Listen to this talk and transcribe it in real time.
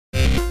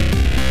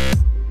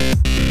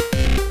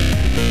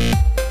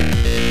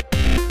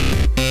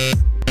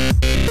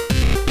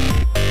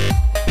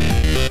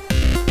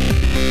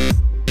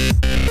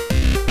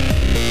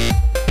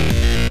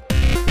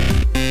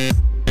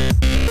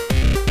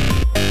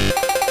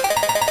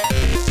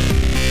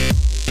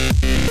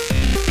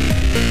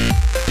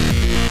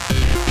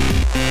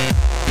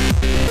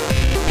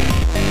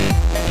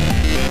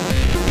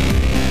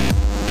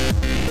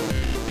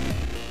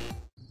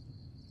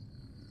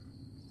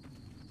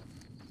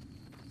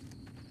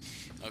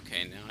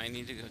Okay, now I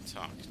need to go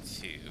talk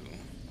to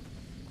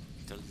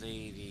the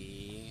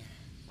lady.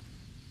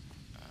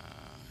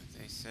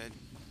 They said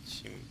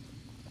she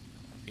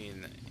would be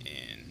in the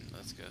inn.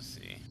 Let's go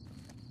see.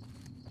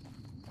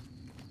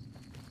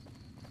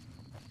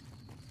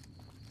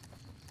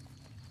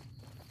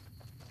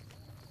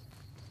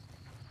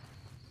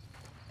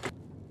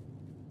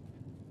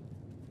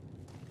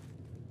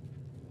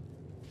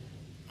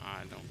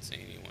 I don't see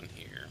anyone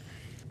here.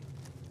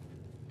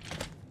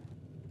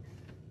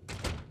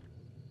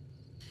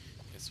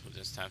 Guess we'll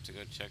just have to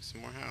go check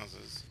some more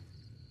houses.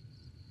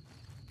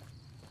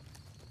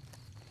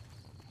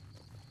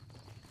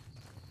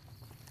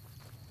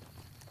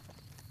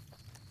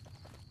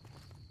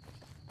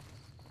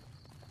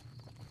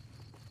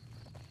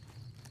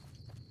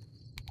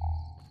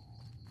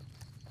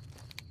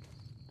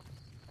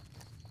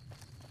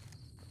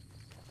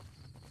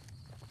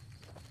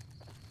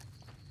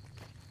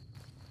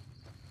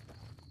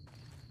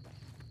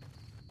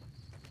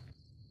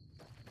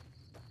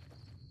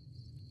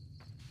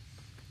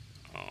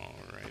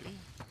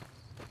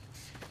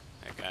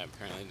 Guy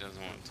apparently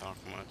doesn't want to talk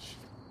much.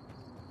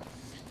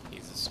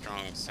 He's a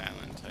strong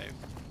silent type.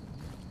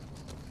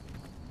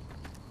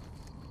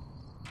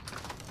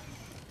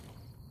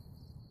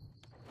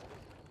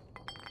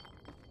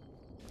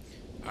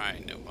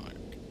 Alright, no Mark.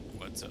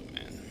 What's up,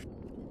 man?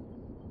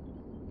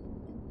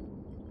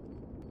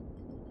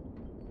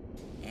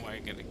 Why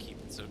you gotta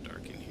keep it so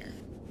dark in here?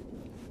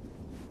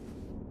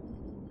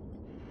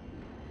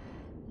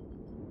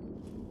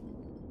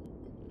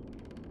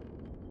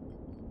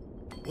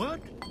 What?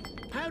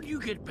 How do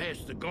you get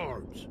past the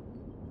guards?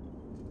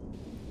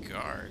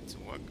 Guards?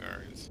 What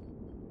guards?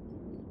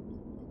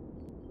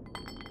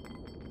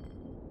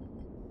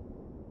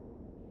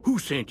 Who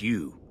sent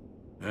you?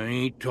 I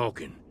ain't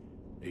talking.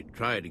 They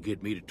tried to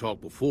get me to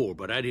talk before,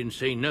 but I didn't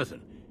say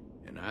nothing.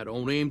 And I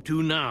don't aim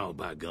to now,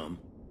 by gum.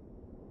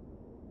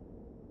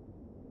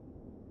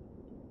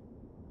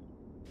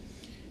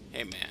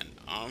 Hey man,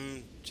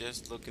 I'm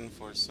just looking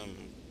for some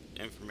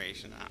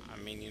information. I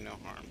mean you no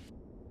harm.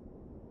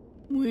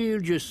 We'll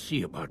just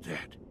see about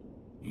that.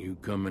 You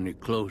come any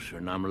closer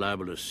and I'm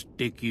liable to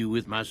stick you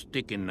with my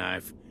sticking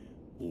knife.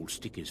 Old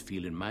Sticky's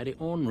feeling mighty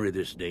ornery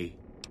this day.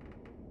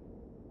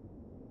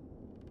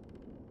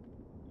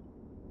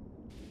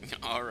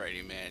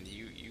 Alrighty man,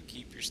 you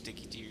keep your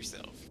sticky to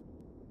yourself.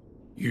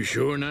 You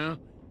sure now?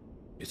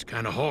 It's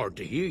kinda hard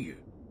to hear you.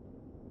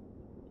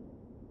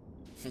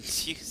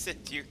 You said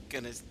you're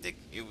gonna stick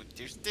me with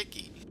your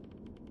sticky.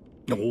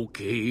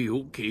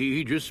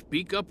 Okay, just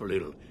speak up a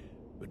little.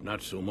 But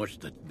not so much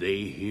that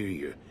they hear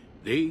you.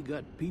 They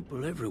got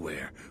people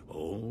everywhere,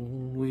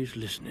 always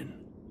listening.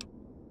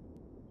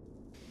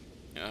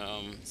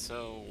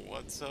 So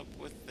what's up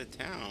with the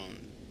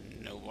town?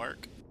 No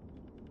work?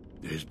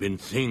 There's been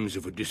things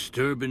of a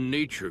disturbing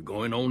nature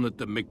going on at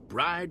the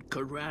McBride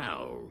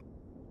Corral.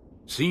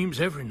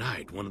 Seems every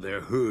night one of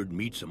their herd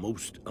meets a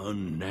most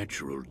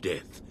unnatural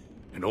death,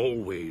 and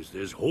always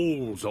there's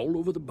holes all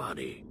over the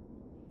body.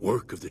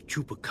 Work of the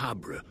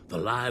chupacabra, the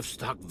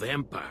livestock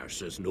vampire,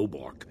 says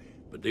Nobark,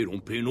 but they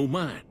don't pay no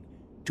mind.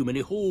 Too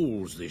many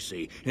holes, they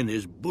say, and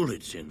there's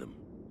bullets in them.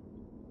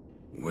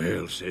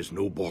 Well, says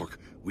Nobark,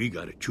 we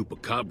got a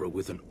chupacabra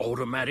with an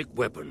automatic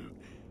weapon.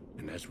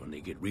 And that's when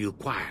they get real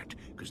quiet,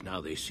 because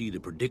now they see the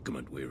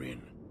predicament we're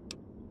in.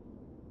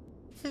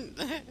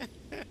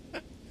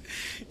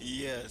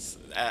 Yes,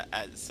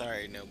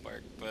 sorry,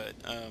 Nobark, but,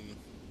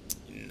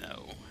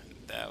 no.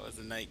 That was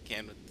a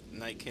nightkin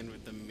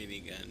with a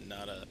minigun,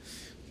 not a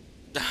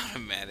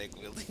automatic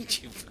wielding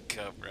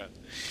chupacabra.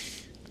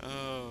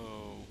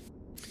 Oh.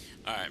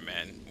 Alright,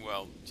 man.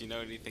 Well, do you know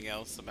anything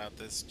else about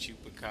this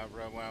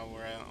chupacabra while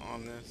we're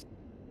on this?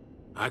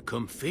 I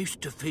come face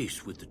to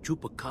face with the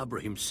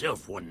chupacabra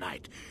himself one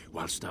night,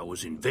 whilst I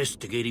was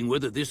investigating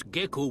whether this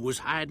gecko was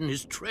hiding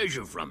his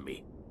treasure from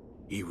me.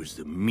 He was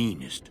the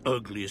meanest,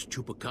 ugliest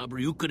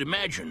chupacabra you could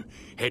imagine.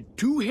 Had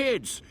 2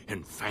 heads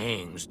and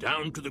fangs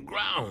down to the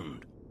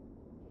ground.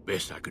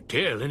 Best I could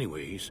tell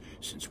anyways,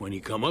 since when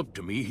he come up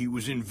to me he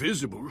was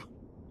invisible.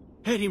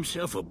 Had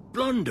himself a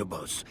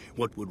blunderbuss,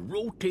 what would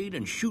rotate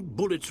and shoot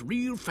bullets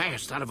real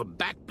fast out of a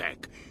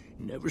backpack.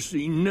 Never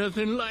seen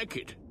nothing like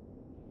it.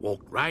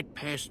 Walked right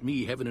past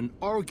me having an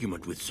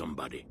argument with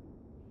somebody.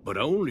 But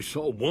I only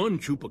saw one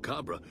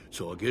chupacabra,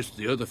 so I guess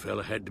the other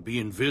fella had to be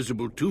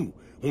invisible too,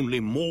 only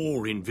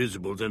more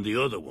invisible than the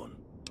other one.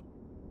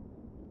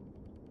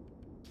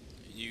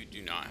 You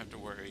do not have to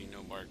worry,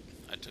 Nobark.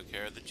 I took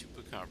care of the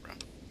chupacabra.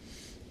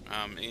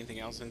 Anything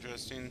else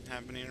interesting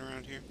happening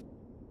around here?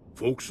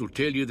 Folks will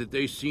tell you that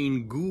they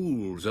seen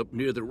ghouls up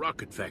near the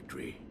rocket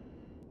factory.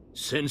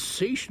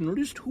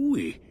 Sensationalist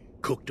hooey,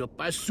 cooked up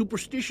by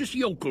superstitious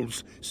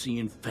yokels,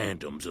 seeing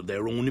phantoms of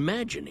their own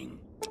imagining.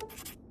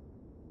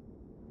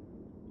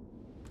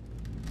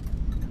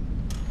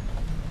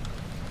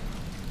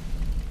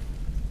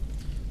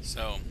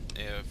 So,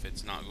 if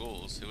it's not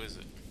ghouls, who is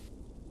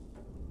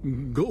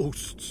it?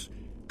 Ghosts.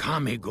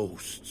 Kami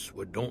ghosts,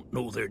 what don't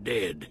know they're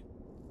dead.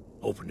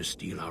 Hoping to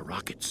steal our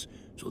rockets,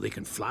 so they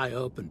can fly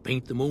up and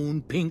paint the moon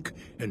pink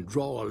and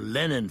draw a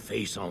Lenin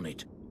face on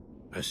it.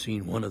 I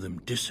seen one of them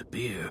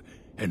disappear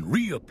and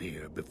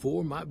reappear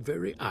before my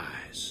very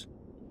eyes.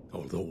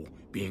 Although,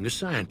 being a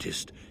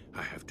scientist,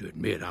 I have to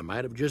admit I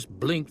might have just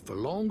blinked for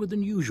longer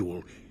than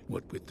usual,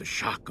 what with the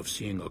shock of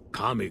seeing a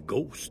commie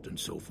ghost and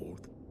so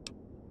forth.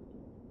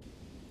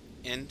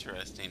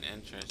 Interesting,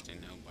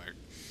 no bark.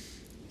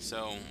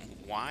 So,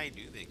 why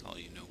do they call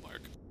you no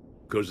bark?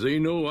 'Cause they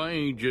know I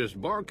ain't just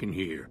barking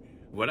here.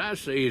 What I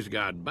say has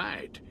got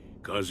bite,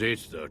 'cause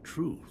it's the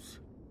truth.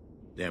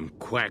 Them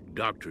quack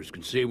doctors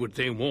can say what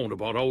they want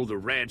about all the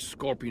rat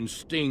scorpion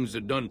stings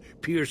that done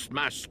pierced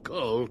my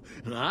skull,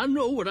 and I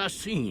know what I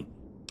seen.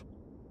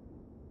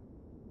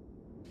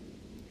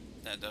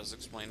 That does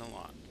explain a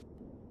lot.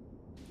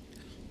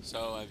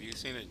 So, have you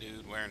seen a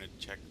dude wearing a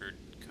checkered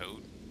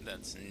coat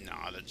that's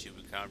not a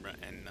chupacabra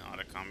and not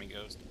a commie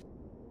ghost?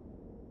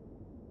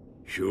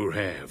 Sure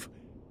have.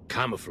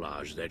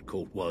 Camouflage, that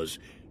coat was,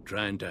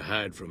 trying to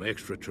hide from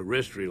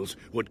extraterrestrials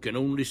what can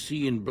only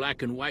see in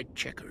black and white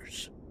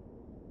checkers.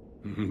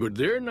 But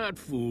they're not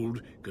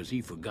fooled, 'cause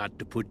he forgot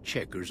to put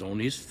checkers on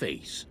his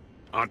face.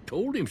 I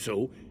told him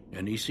so,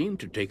 and he seemed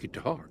to take it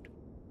to heart.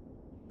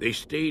 They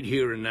stayed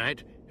here a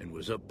night and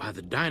was up by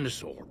the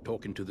dinosaur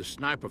talking to the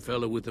sniper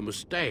fella with the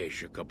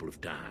mustache a couple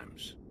of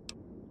times.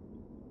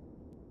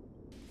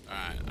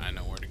 Alright, I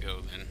know where to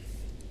go then.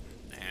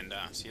 And,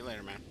 see you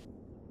later, man.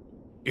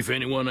 If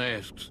anyone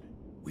asks,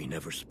 we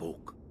never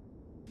spoke.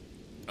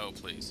 Oh,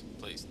 please,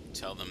 please,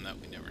 tell them that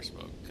we never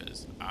spoke,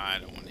 because I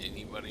don't want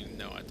anybody to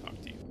know I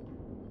talked to you.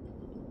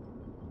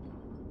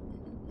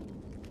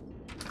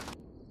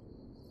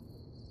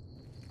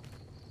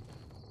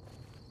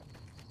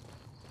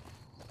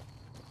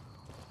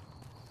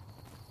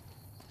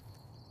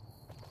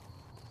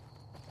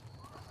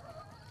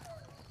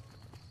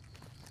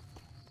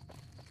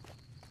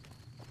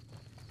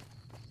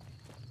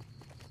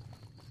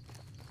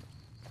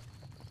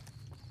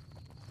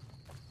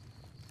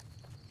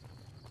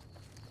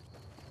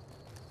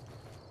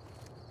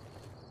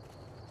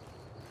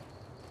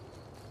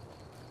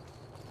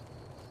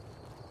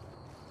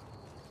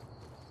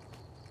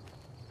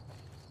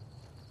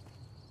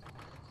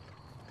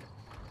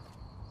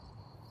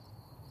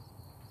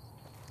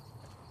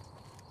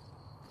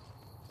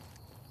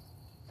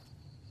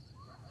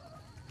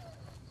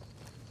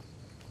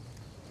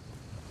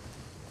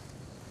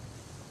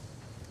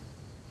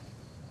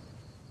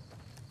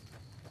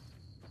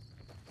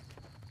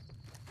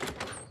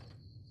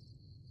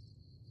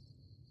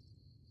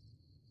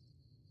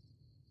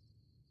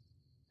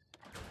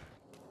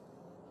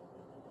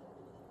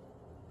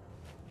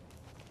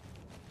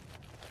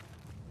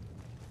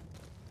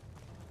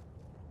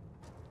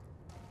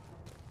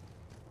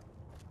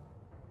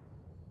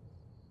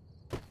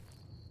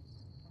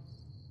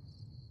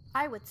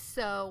 I would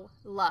so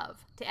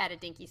love to add a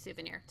dinky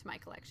souvenir to my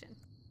collection.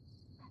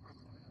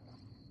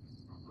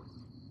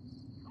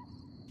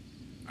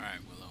 Alright,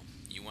 Willow.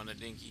 You want a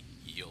dinky?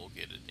 You'll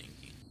get a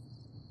dinky.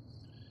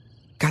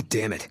 God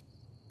damn it.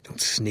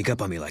 Don't sneak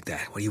up on me like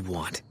that. What do you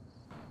want?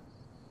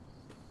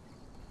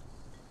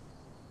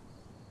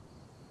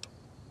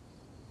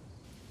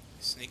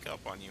 Sneak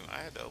up on you? I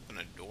had to open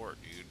a door,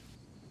 dude.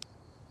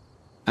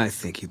 I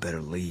think you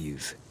better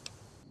leave.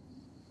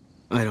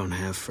 I don't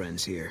have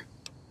friends here.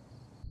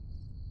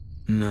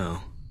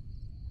 No.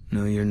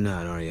 No, you're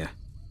not, are you?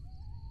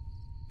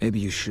 Maybe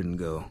you shouldn't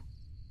go.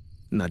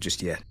 Not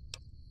just yet.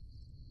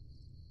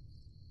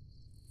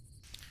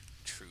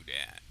 True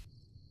dat.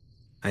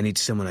 I need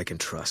someone I can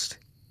trust.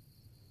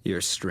 You're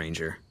a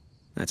stranger.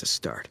 That's a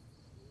start.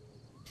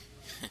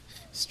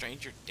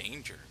 Stranger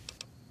danger.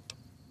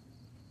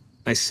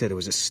 I said it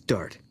was a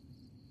start.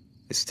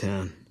 This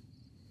town,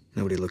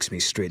 nobody looks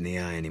me straight in the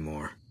eye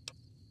anymore.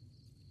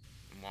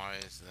 Why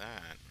is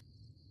that?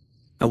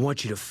 I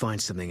want you to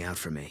find something out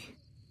for me.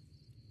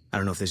 I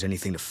don't know if there's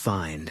anything to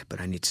find,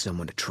 but I need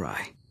someone to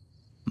try.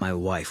 My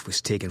wife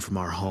was taken from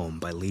our home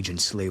by Legion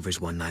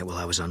slavers one night while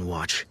I was on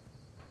watch.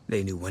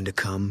 They knew when to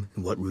come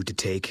and what route to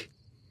take,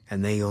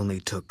 and they only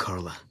took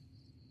Carla.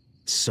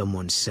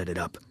 Someone set it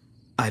up.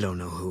 I don't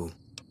know who.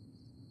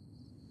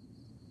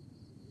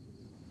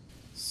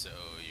 So,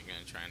 you're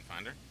gonna try and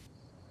find her?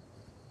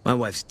 My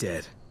wife's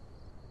dead.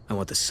 I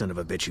want the son of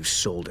a bitch who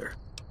sold her.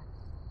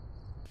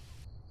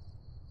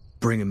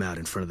 Bring him out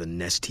in front of the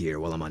nest here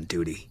while I'm on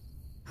duty.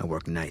 I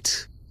work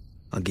nights.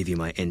 I'll give you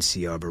my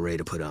NCR beret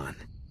to put on.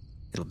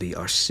 It'll be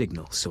our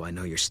signal, so I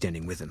know you're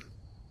standing with him.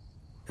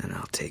 And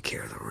I'll take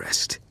care of the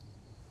rest.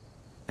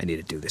 I need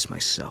to do this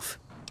myself.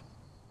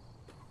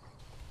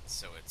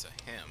 So it's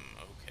a him,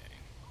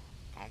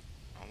 okay.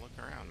 I'll look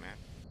around, man.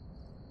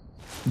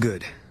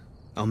 Good.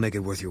 I'll make it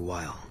worth your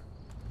while.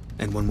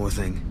 And one more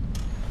thing.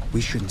 We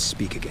shouldn't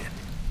speak again.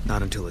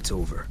 Not until it's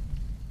over.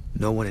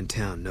 No one in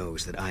town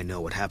knows that I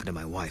know what happened to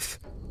my wife.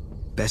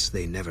 Best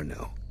they never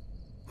know.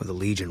 Or the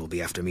Legion will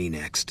be after me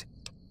next.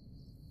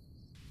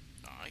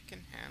 I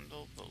can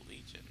handle the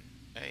Legion.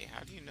 Hey,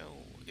 how do you know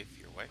if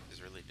your wife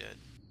is really dead?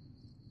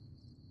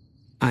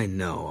 I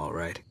know, all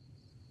right.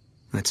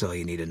 That's all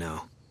you need to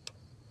know.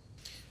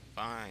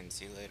 Fine,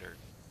 see you later.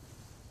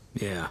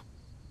 Yeah.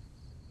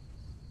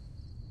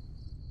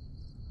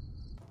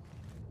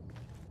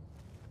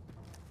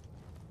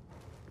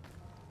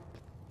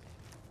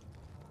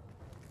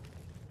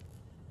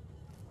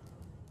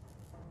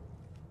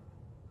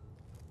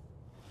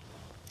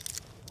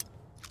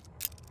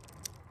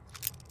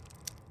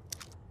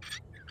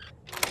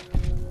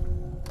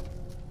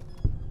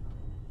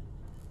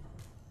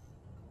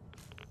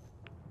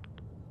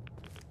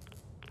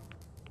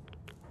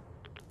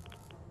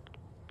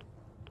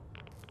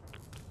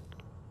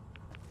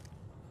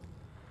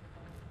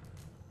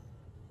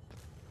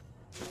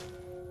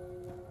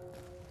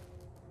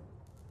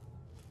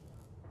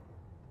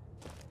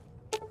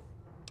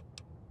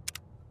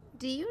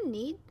 Do you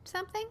need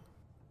something?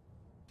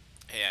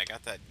 Hey, I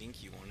got that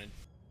dink you wanted.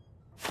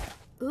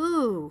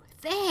 Ooh,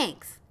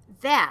 thanks!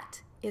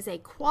 That is a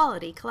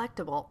quality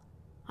collectible.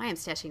 I am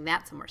stashing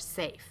that somewhere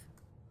safe.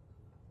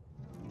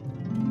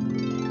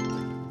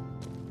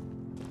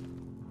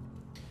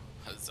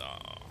 Huzzah.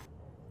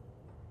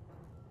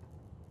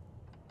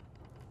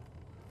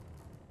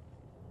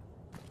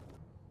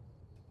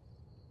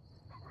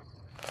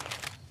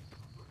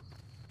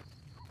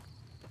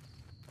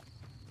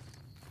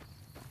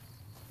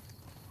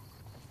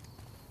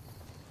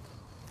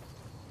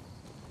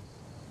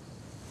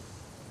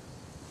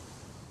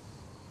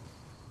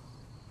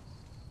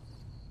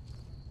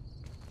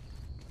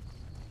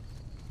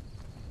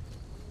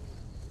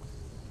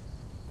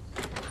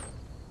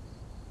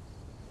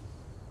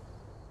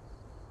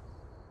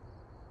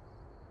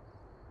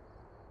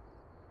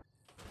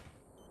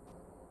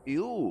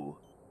 You?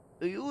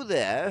 Are you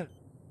there?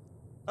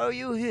 Are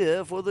you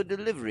here for the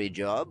delivery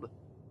job?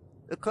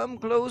 Come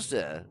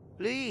closer,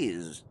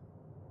 please.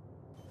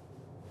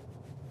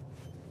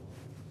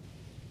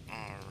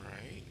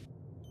 Alright.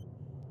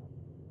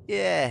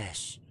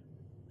 Yes,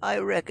 I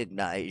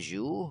recognize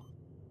you.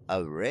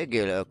 A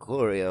regular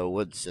courier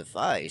would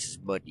suffice,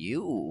 but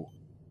you...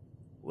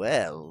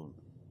 Well,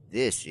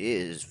 this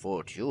is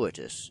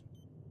fortuitous.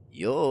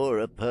 You're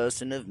a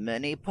person of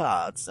many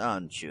parts,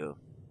 aren't you?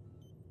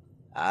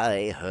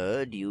 I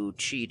heard you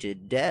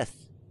cheated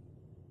death.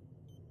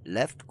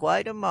 Left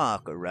quite a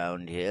mark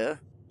around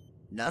here.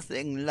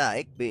 Nothing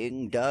like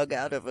being dug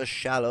out of a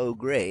shallow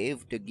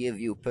grave to give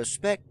you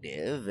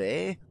perspective,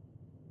 eh?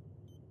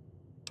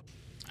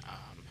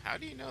 How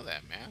do you know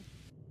that, man?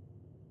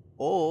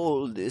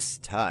 All this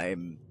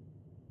time,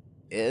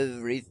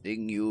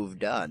 everything you've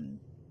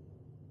done,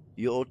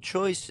 your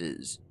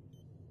choices,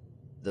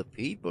 the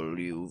people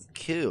you've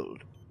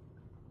killed.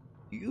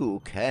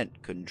 You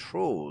can't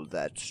control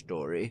that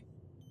story.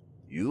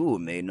 You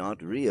may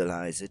not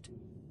realize it,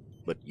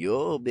 but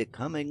you're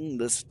becoming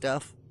the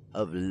stuff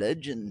of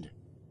legend.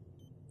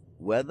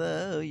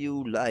 Whether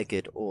you like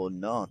it or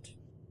not,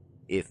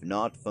 if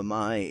not for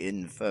my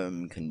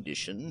infirm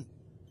condition,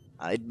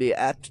 I'd be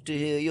apt to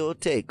hear your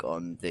take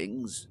on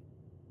things.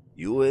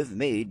 You have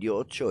made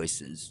your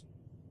choices,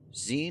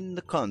 seen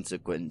the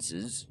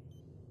consequences.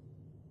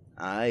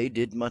 I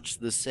did much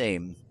the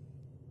same,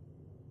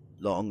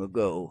 long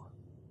ago,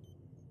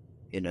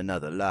 in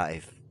another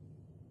life.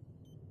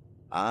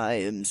 I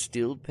am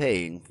still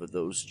paying for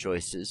those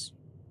choices.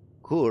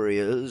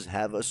 Couriers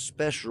have a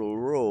special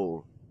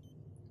role,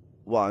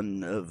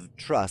 one of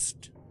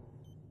trust.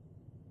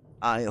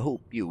 I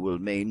hope you will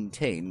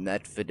maintain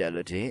that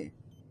fidelity,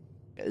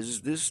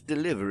 as this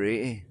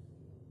delivery...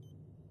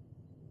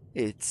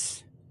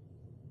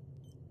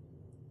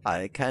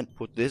 I can't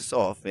put this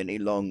off any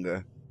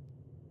longer.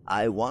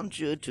 I want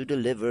you to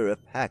deliver a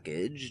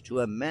package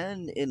to a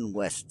man in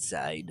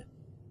Westside.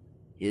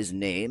 His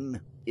name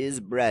is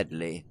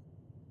Bradley.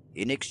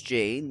 In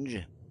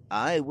exchange,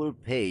 I will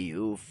pay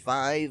you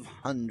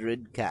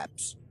 500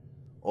 caps,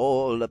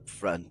 all up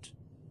front.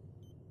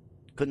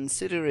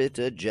 Consider it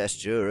a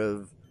gesture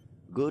of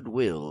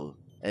goodwill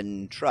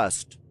and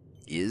trust.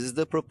 Is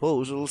the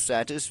proposal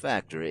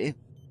satisfactory?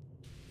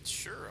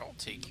 Sure, I'll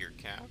take your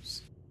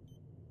caps.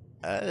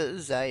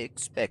 As I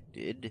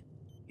expected,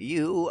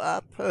 you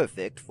are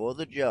perfect for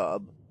the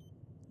job.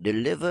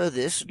 Deliver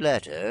this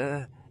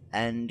letter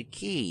and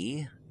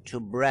key to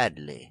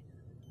Bradley,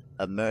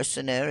 a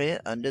mercenary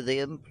under the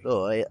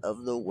employ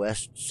of the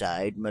West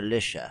Side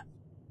Militia.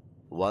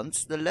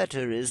 Once the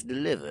letter is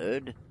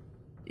delivered,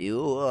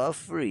 you are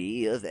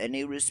free of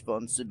any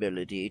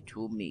responsibility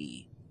to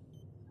me.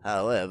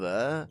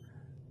 However,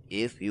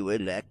 if you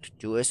elect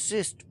to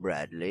assist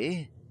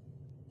Bradley,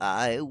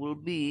 I will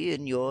be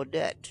in your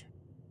debt.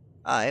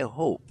 I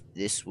hope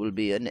this will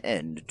be an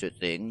end to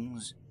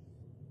things.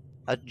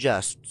 A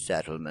just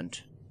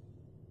settlement.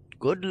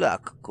 Good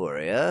luck,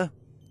 courier.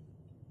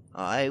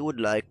 I would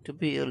like to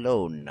be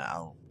alone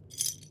now.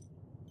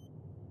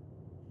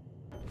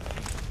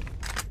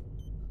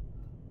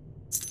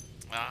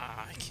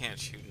 I can't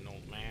shoot an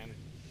old man.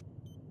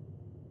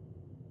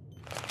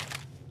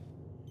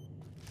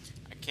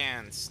 I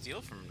can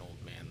steal from an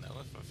old man, though,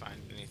 if I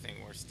find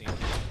anything worth stealing.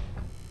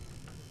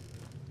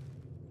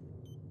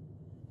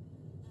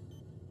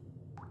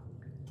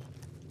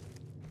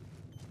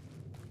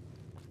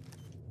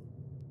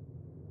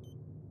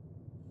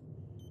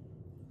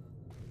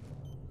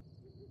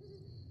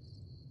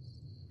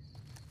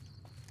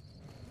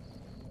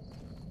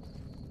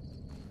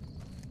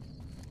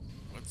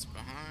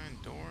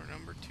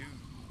 2.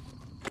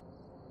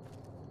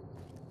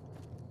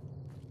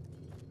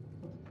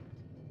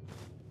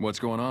 What's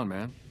going on,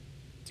 man?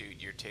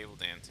 Dude, you're table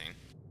dancing.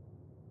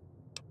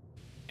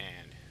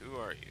 And who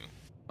are you?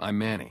 I'm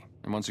Manny.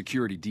 I'm on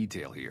security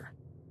detail here.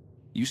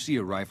 You see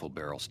a rifle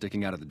barrel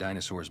sticking out of the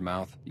dinosaur's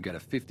mouth, you got a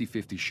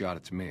 50-50 shot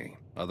it's me.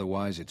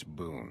 Otherwise, it's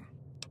Boone.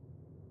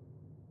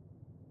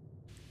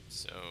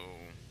 So,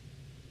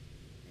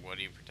 what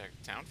do you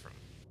protect the town from?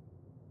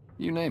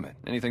 You name it.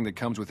 Anything that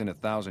comes within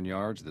 1,000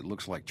 yards that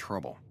looks like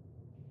trouble.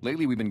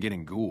 Lately, we've been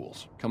getting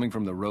ghouls, coming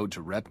from the road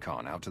to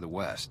Repcon out to the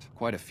west.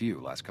 Quite a few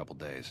last couple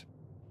days.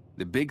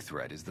 The big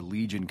threat is the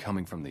Legion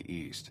coming from the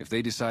east. If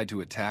they decide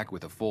to attack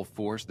with a full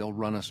force, they'll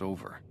run us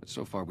over. But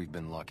so far, we've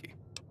been lucky.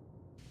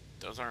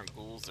 Those aren't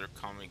ghouls, they're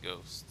common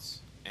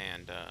ghosts.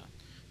 And,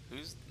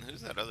 who's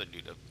that other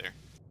dude up there?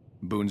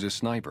 Boone's a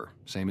sniper,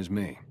 same as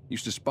me.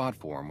 Used to spot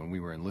for him when we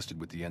were enlisted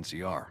with the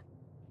NCR.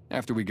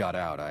 After we got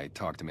out, I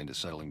talked him into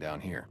settling down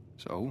here.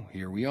 So,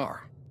 here we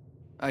are.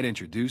 I'd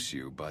introduce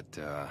you, but,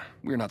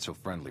 we're not so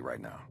friendly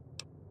right now.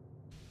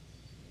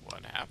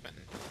 What happened?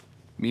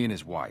 Me and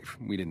his wife,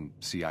 we didn't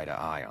see eye to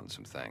eye on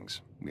some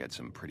things. We had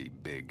some pretty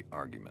big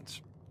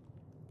arguments.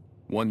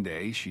 One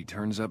day, she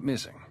turns up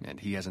missing, and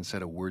he hasn't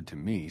said a word to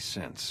me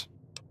since.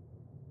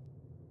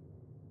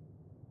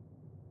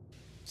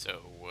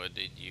 So, what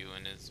did you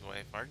and his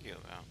wife argue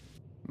about?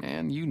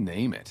 Man, you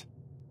name it.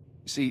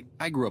 See,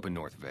 I grew up in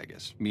North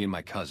Vegas. Me and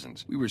my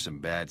cousins, we were some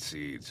bad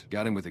seeds.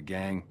 Got in with a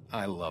gang,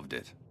 I loved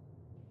it.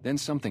 Then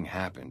something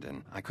happened,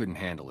 and I couldn't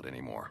handle it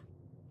anymore.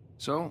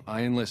 So,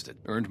 I enlisted,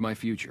 earned my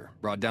future,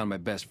 brought down my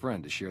best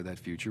friend to share that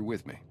future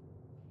with me.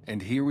 And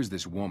here was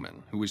this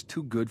woman who was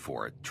too good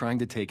for it, trying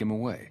to take him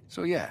away.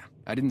 So yeah,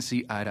 I didn't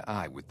see eye to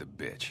eye with the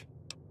bitch.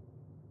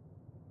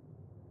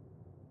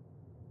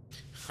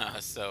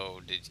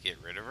 So, did you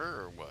get rid of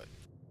her, or what?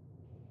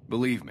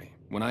 Believe me,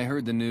 when I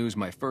heard the news,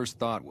 my first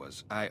thought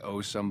was, I owe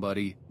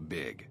somebody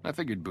big. I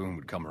figured Boone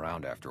would come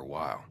around after a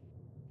while.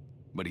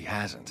 But he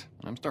hasn't.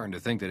 I'm starting to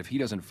think that if he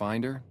doesn't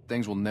find her,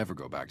 things will never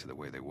go back to the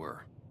way they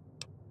were.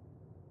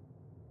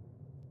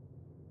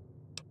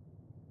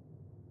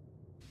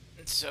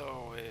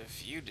 So,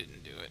 if you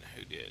didn't do it,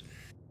 who did?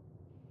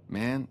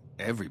 Man,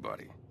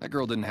 everybody. That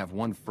girl didn't have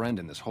one friend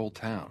in this whole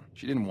town.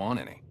 She didn't want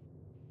any.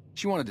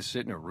 She wanted to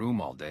sit in her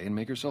room all day and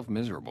make herself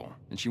miserable,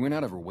 and she went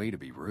out of her way to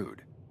be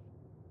rude.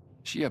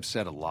 She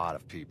upset a lot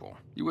of people.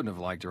 You wouldn't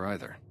have liked her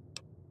either.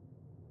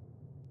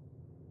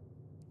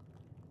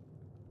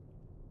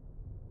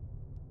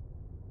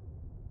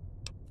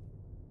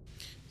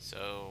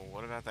 So,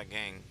 what about that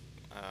gang?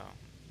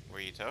 Were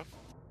you tough?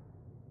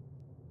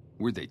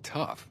 Were they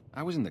tough?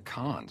 I was in the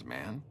cons,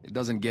 man. It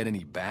doesn't get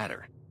any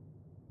badder.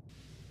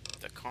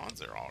 The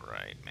cons are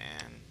alright,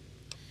 man.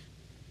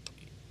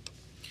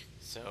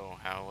 So,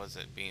 how was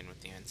it being with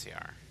the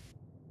NCR?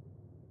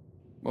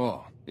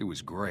 Oh, it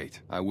was great.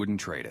 I wouldn't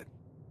trade it.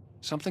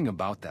 Something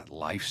about that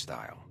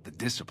lifestyle, the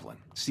discipline,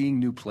 seeing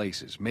new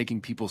places,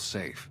 making people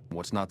safe.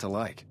 What's not to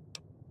like?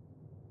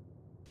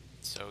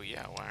 So,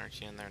 yeah, why aren't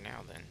you in there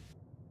now, then?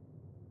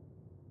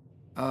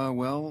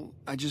 Well,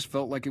 I just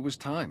felt like it was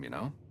time, you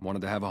know?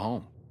 Wanted to have a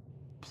home.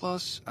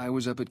 Plus, I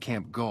was up at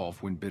Camp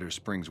Golf when Bitter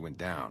Springs went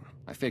down.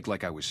 I faked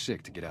like I was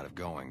sick to get out of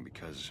going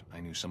because I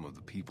knew some of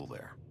the people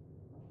there.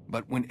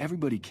 But when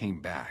everybody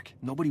came back,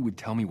 nobody would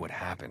tell me what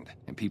happened,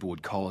 and people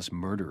would call us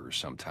murderers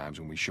sometimes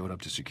when we showed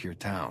up to secure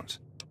towns.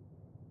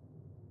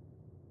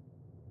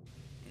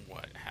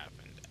 What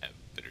happened at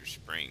Bitter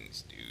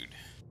Springs, dude?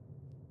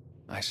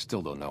 I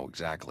still don't know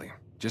exactly.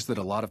 Just that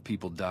a lot of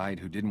people died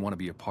who didn't want to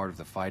be a part of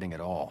the fighting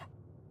at all.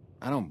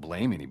 I don't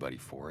blame anybody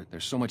for it.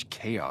 There's so much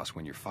chaos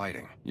when you're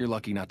fighting. You're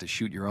lucky not to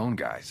shoot your own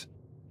guys.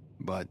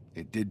 But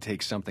it did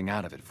take something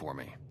out of it for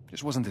me.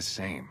 Just wasn't the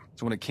same.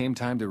 So when it came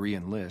time to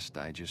re-enlist,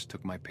 I just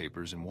took my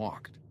papers and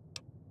walked.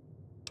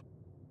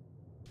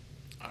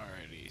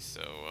 Alrighty,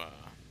 so,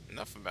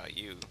 enough about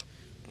you.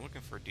 I'm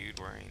looking for a dude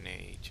wearing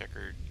a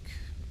checkered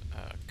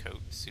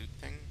coat suit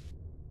thing.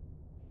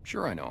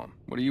 Sure, I know him.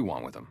 What do you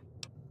want with him?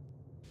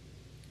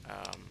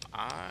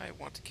 I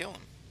want to kill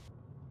him.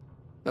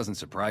 Doesn't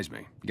surprise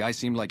me. The guy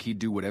seemed like he'd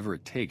do whatever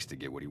it takes to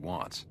get what he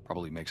wants.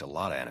 Probably makes a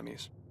lot of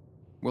enemies.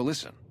 Well,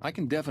 listen, I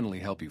can definitely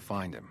help you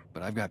find him,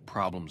 but I've got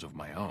problems of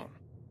my own.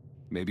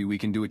 Maybe we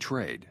can do a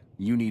trade.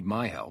 You need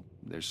my help.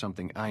 There's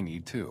something I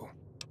need too.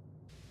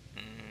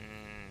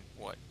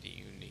 What do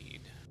you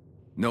need?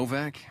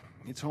 Novak,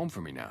 it's home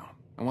for me now.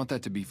 I want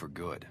that to be for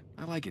good.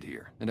 I like it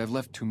here, and I've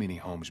left too many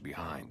homes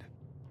behind.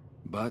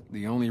 But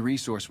the only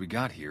resource we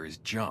got here is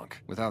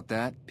junk. Without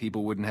that,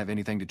 people wouldn't have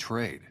anything to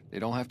trade.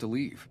 They'd all have to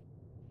leave.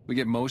 We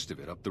get most of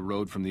it up the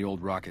road from the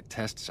old rocket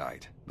test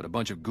site, but a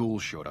bunch of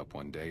ghouls showed up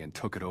one day and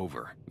took it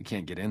over. We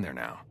can't get in there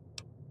now.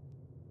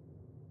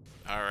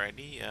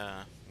 Alrighty,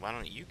 why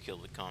don't you kill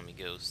the commie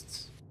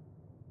ghosts?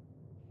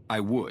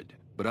 I would,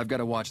 but I've got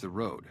to watch the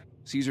road.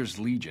 Caesar's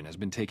Legion has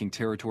been taking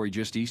territory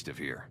just east of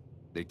here.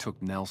 They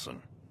took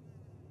Nelson.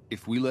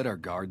 If we let our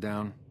guard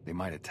down, they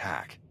might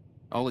attack.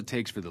 All it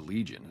takes for the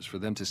Legion is for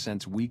them to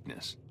sense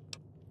weakness.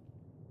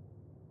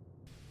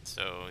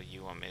 So,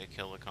 you want me to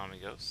kill the commie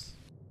ghosts?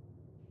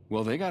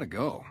 Well, they gotta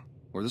go,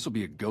 or this will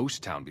be a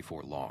ghost town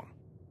before long.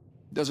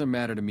 Doesn't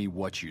matter to me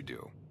what you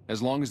do.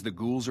 As long as the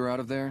ghouls are out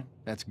of there,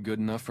 that's good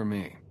enough for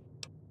me.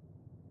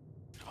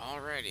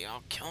 Alrighty,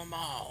 I'll kill them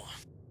all.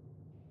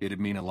 It'd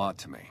mean a lot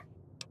to me.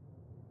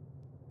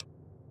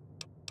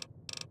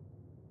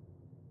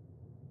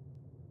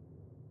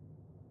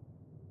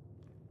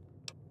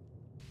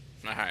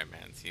 Alright,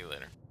 man. See you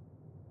later.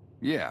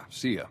 Yeah,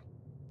 see ya.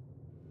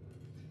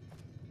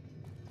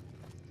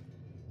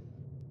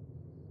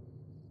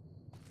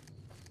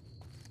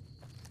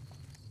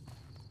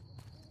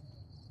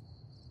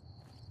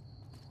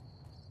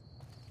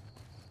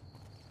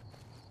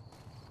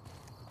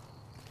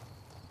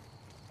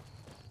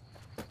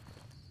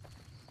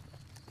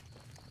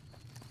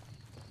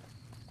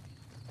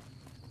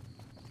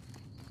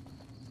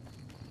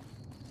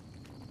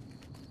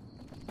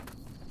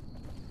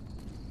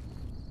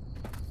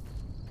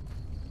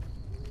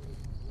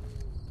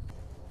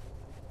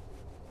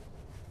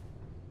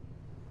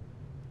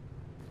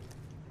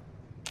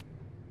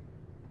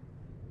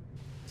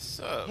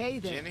 Sup, Hey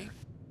there. Jenny?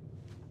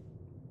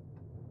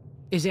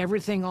 Is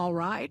everything all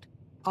right?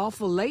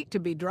 Awful late to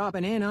be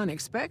dropping in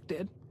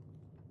unexpected.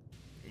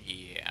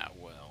 Yeah,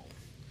 well,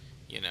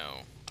 you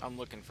know, I'm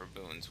looking for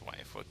Boone's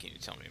wife. What can you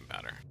tell me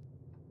about her?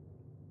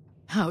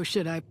 How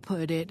should I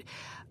put it?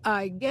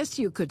 I guess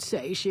you could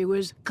say she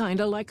was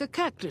kinda like a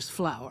cactus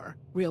flower.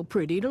 Real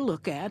pretty to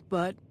look at,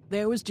 but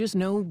there was just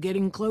no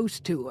getting close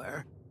to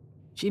her.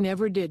 She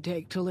never did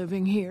take to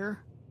living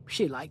here.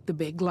 She liked the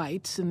big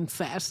lights and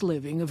fast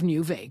living of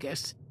New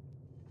Vegas.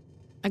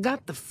 I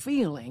got the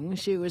feeling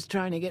she was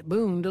trying to get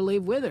Boone to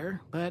leave with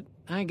her, but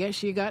I guess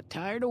she got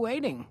tired of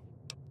waiting.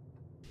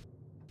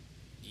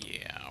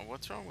 Yeah,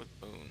 what's wrong with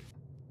Boone?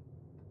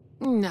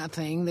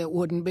 Nothing that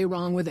wouldn't be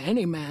wrong with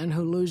any man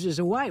who loses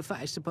a wife,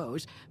 I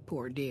suppose.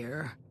 Poor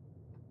dear.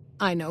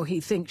 I know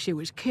he thinks she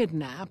was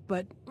kidnapped,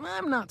 but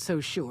I'm not so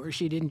sure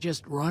she didn't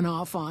just run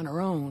off on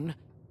her own.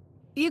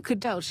 You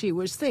could tell she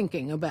was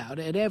thinking about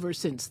it ever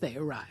since they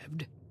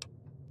arrived.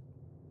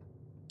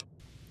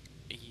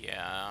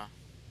 Yeah.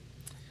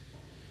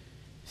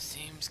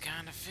 Seems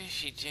kind of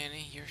fishy,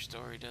 Jenny. Your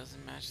story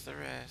doesn't match the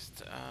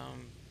rest.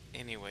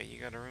 Anyway,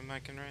 you got a room I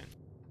can rent?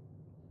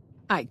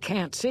 I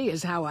can't see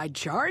as how I'd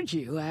charge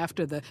you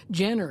after the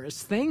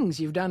generous things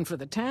you've done for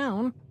the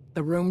town.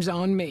 The room's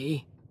on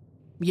me.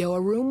 Your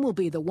room will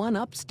be the one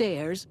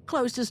upstairs,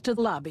 closest to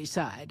the lobby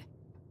side.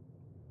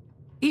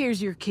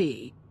 Here's your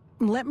key.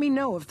 Let me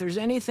know if there's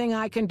anything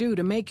I can do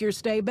to make your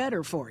stay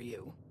better for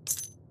you.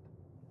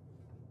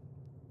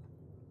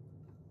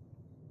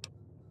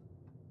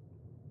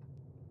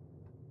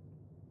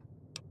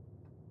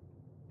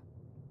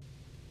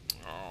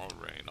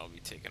 Alright, I'll be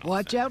taking off.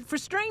 Watch out for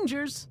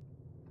strangers.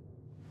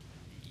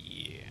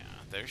 Yeah,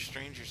 there's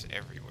strangers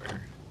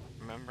everywhere.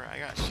 Remember, I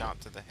got shot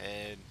to the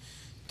head.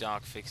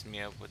 Doc fixed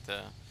me up with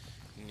the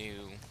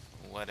new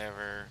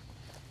whatever.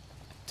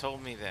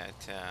 Told me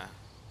that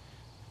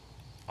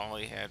all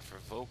he had for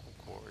vocal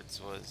cords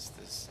was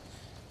this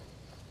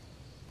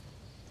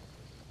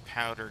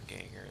powder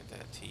ganger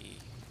that he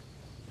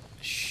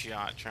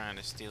shot trying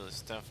to steal his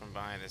stuff from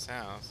behind his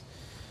house.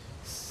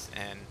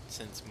 And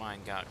since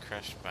mine got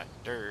crushed by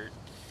dirt,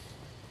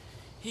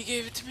 he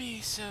gave it to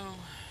me. So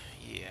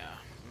yeah,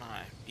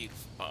 my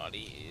beautiful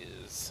body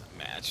is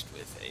matched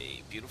with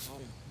a beautiful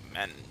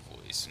man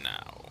voice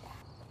now.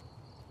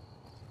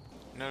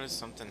 Notice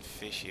something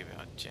fishy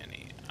about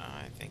Jenny.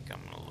 I think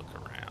I'm gonna look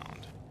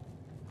around.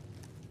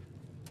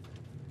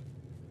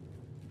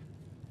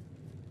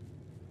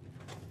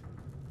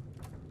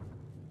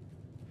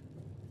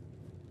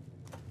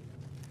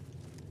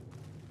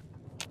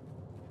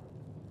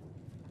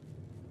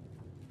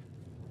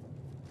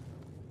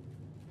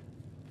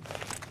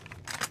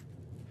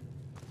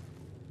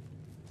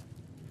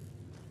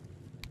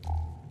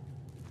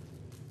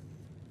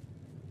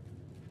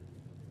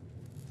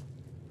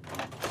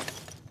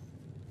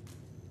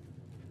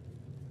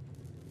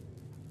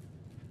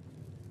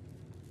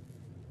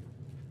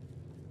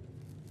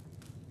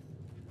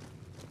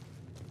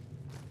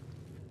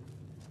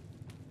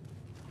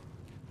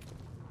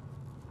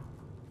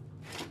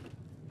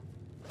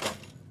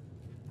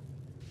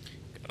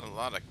 Got a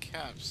lot of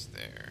caps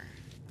there.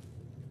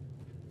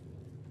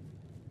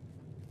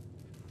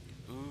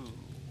 Ooh.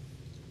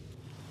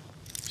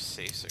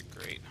 Safes are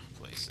great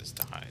places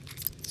to hide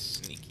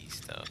sneaky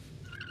stuff.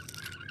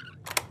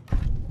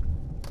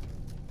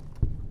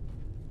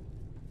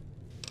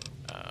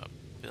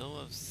 Bill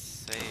of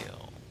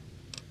sale.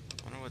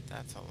 Wonder what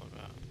that's all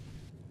about.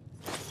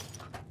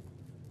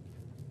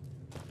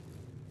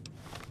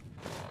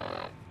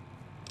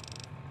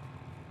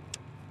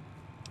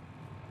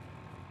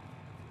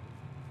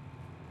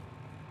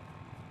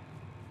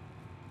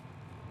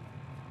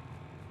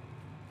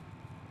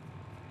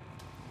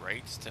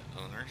 Rights to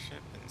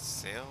ownership and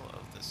sale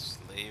of the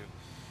slave.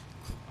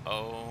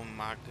 Oh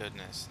my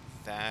goodness.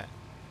 That.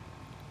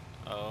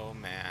 Oh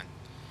man.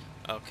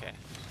 Okay.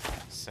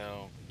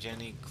 So,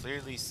 Jenny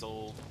clearly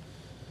sold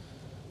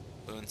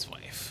Boone's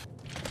wife.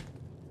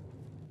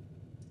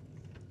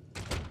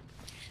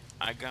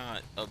 I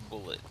got a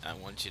bullet I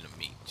want you to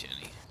meet,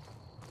 Jenny.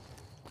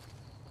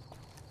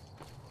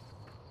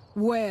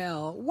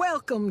 Well,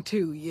 welcome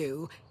to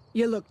you.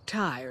 You look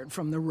tired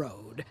from the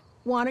road.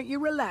 Why don't you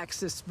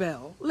relax a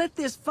spell? Let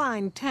this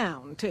fine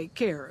town take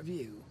care of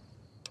you.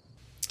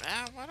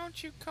 Ah, why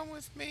don't you come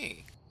with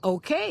me?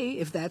 Okay,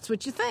 if that's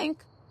what you think.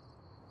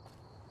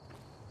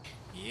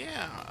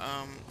 Yeah,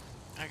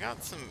 I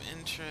got some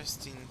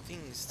interesting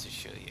things to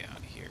show you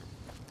out here.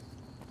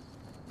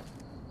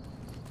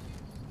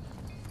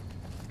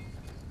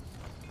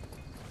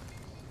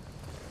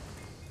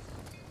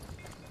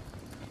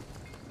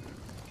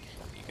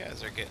 You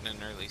guys are getting an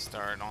early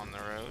start on the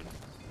road.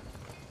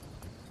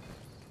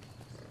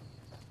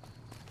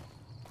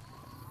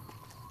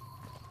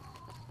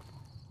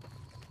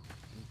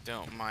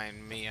 Don't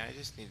mind me, I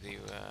just need to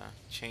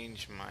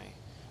change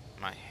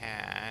my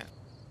hat.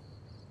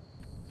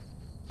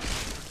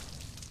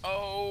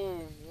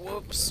 Oh,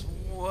 whoops,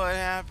 what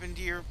happened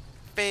to your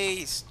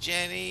face,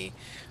 Jenny?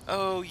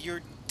 Oh,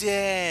 you're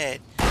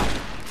dead.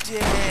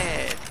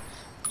 Dead.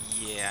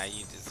 Yeah,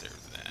 you deserve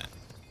that.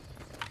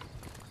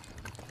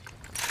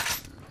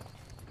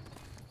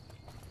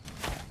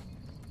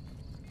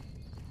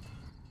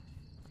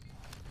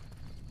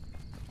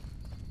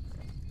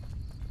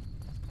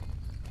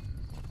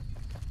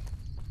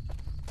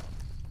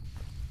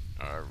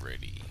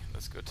 Alrighty,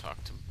 let's go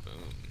talk to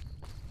Boone.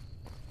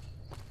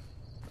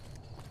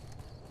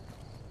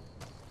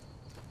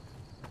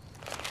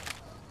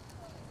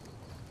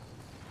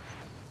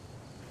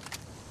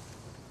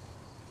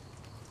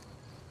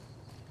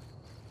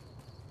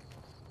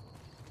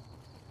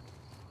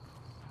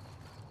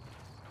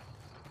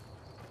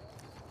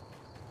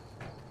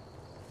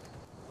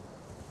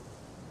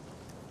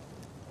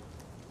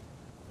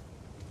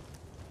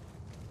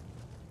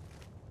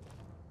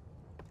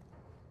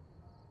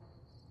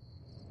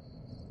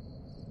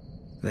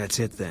 That's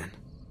it then.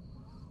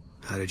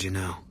 How did you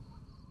know?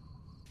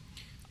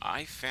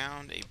 I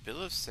found a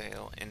bill of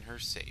sale in her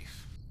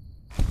safe.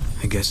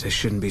 I guess I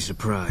shouldn't be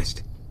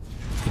surprised.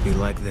 It'd be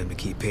like them to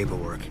keep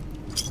paperwork.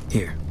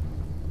 Here.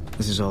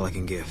 This is all I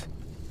can give.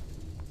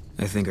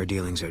 I think our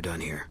dealings are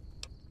done here.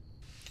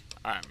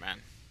 Alright,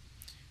 man.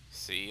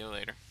 See you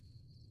later.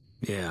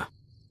 Yeah.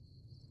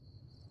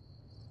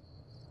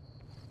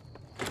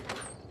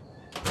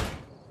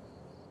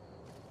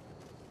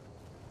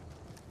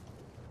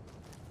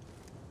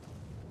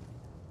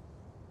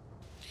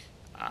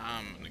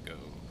 I'm gonna go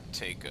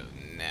take a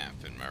nap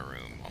in my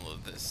room. All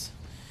of this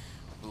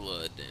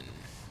blood and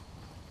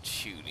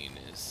shooting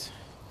is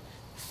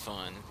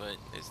fun, but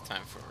it's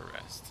time for a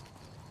rest.